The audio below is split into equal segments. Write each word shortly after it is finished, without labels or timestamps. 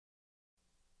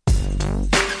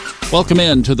Welcome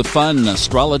in to the Fun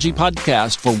Astrology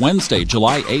Podcast for Wednesday,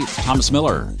 July 8th. Thomas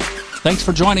Miller. Thanks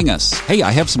for joining us. Hey,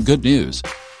 I have some good news.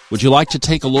 Would you like to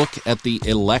take a look at the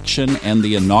election and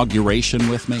the inauguration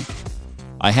with me?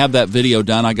 I have that video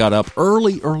done. I got up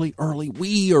early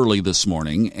this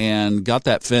morning and got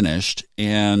that finished,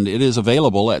 and it is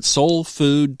available at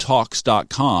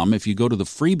soulfoodtalks.com. If you go to the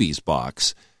freebies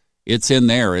box, it's in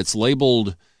there. It's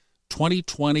labeled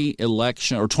 2020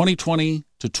 election or 2020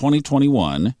 to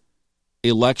 2021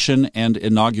 election and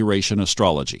inauguration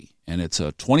astrology. And it's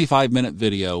a 25-minute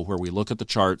video where we look at the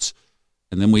charts,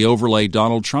 and then we overlay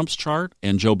Donald Trump's chart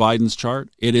and Joe Biden's chart.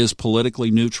 It is politically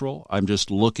neutral. I'm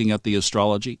just looking at the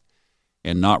astrology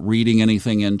and not reading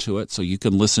anything into it. So you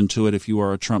can listen to it if you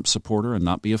are a Trump supporter and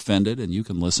not be offended, and you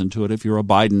can listen to it if you're a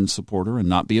Biden supporter and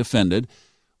not be offended.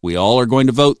 We all are going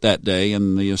to vote that day,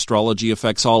 and the astrology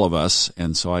affects all of us,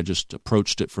 and so I just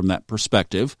approached it from that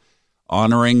perspective,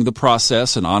 honoring the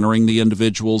process and honoring the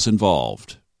individuals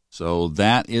involved. So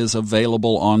that is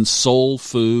available on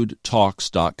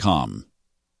soulfoodtalks.com.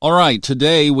 All right,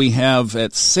 today we have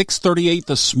at 6:38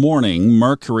 this morning,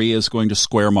 Mercury is going to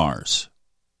square Mars.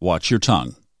 Watch your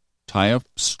tongue. Tie a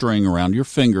string around your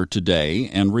finger today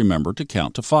and remember to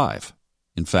count to 5.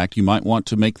 In fact, you might want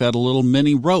to make that a little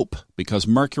mini rope because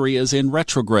Mercury is in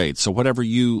retrograde. So whatever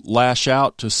you lash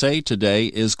out to say today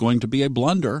is going to be a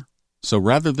blunder. So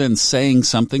rather than saying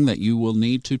something that you will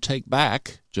need to take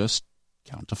back, just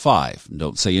count to 5 and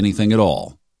don't say anything at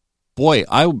all. Boy,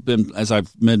 as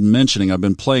I've been mentioning, I've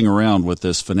been playing around with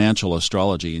this financial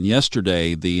astrology. And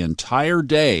yesterday, the entire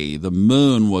day, the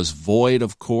moon was void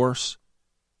of course.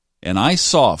 And I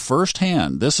saw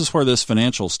firsthand, this is where this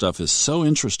financial stuff is so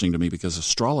interesting to me because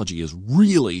astrology is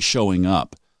really showing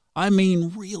up. I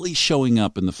mean, really showing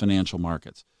up in the financial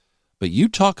markets. But you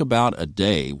talk about a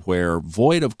day where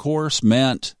void of course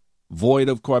meant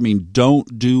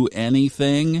don't do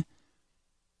anything.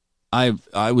 I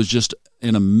was just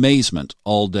in amazement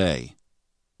all day.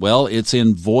 Well, it's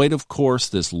in void of course,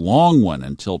 this long one,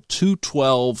 until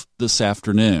 2:12 this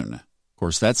afternoon. Of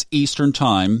course, that's Eastern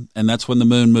time, and that's when the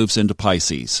moon moves into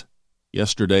Pisces.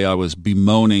 Yesterday, I was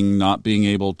bemoaning not being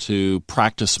able to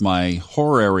practice my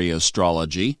horary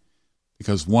astrology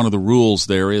because one of the rules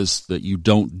there is that you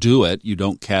don't do it. You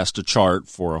don't cast a chart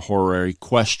for a horary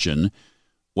question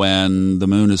when the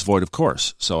moon is void of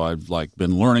course. So I've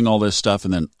been learning all this stuff,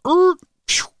 and then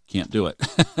can't do it.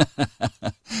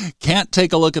 Can't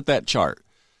take a look at that chart.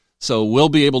 So we'll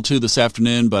be able to this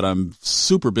afternoon, but I'm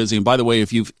super busy. And by the way,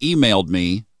 if you've emailed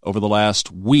me over the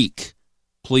last week,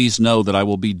 please know that I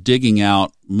will be digging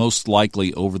out most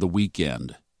likely over the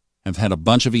weekend. I've had a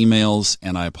bunch of emails,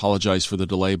 and I apologize for the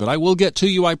delay, but I will get to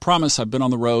you, I promise. I've been on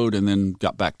the road and then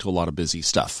got back to a lot of busy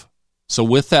stuff. So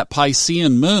with that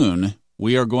Piscean moon,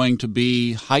 we are going to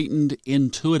be heightened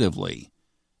intuitively.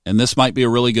 And this might be a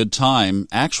really good time,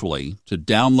 actually, to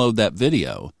download that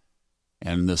video.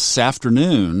 And this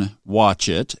afternoon, watch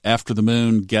it after the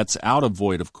moon gets out of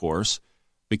void, of course,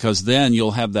 because then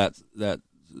you'll have that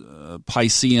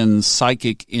Piscean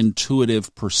psychic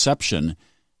intuitive perception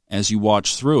as you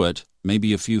watch through it,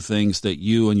 maybe a few things that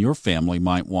you and your family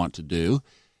might want to do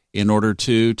in order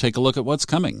to take a look at what's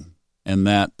coming. And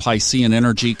that Piscean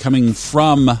energy coming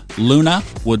from Luna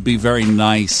would be very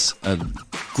nice, a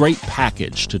great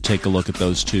package to take a look at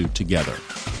those two together.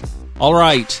 All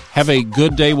right, have a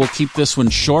good day. We'll keep this one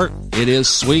short. It is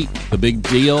sweet, the big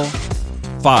deal.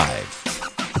 5,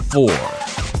 4,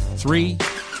 3,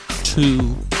 2,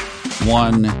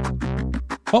 1.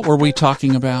 What were we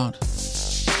talking about?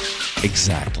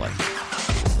 Exactly.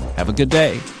 Have a good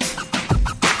day.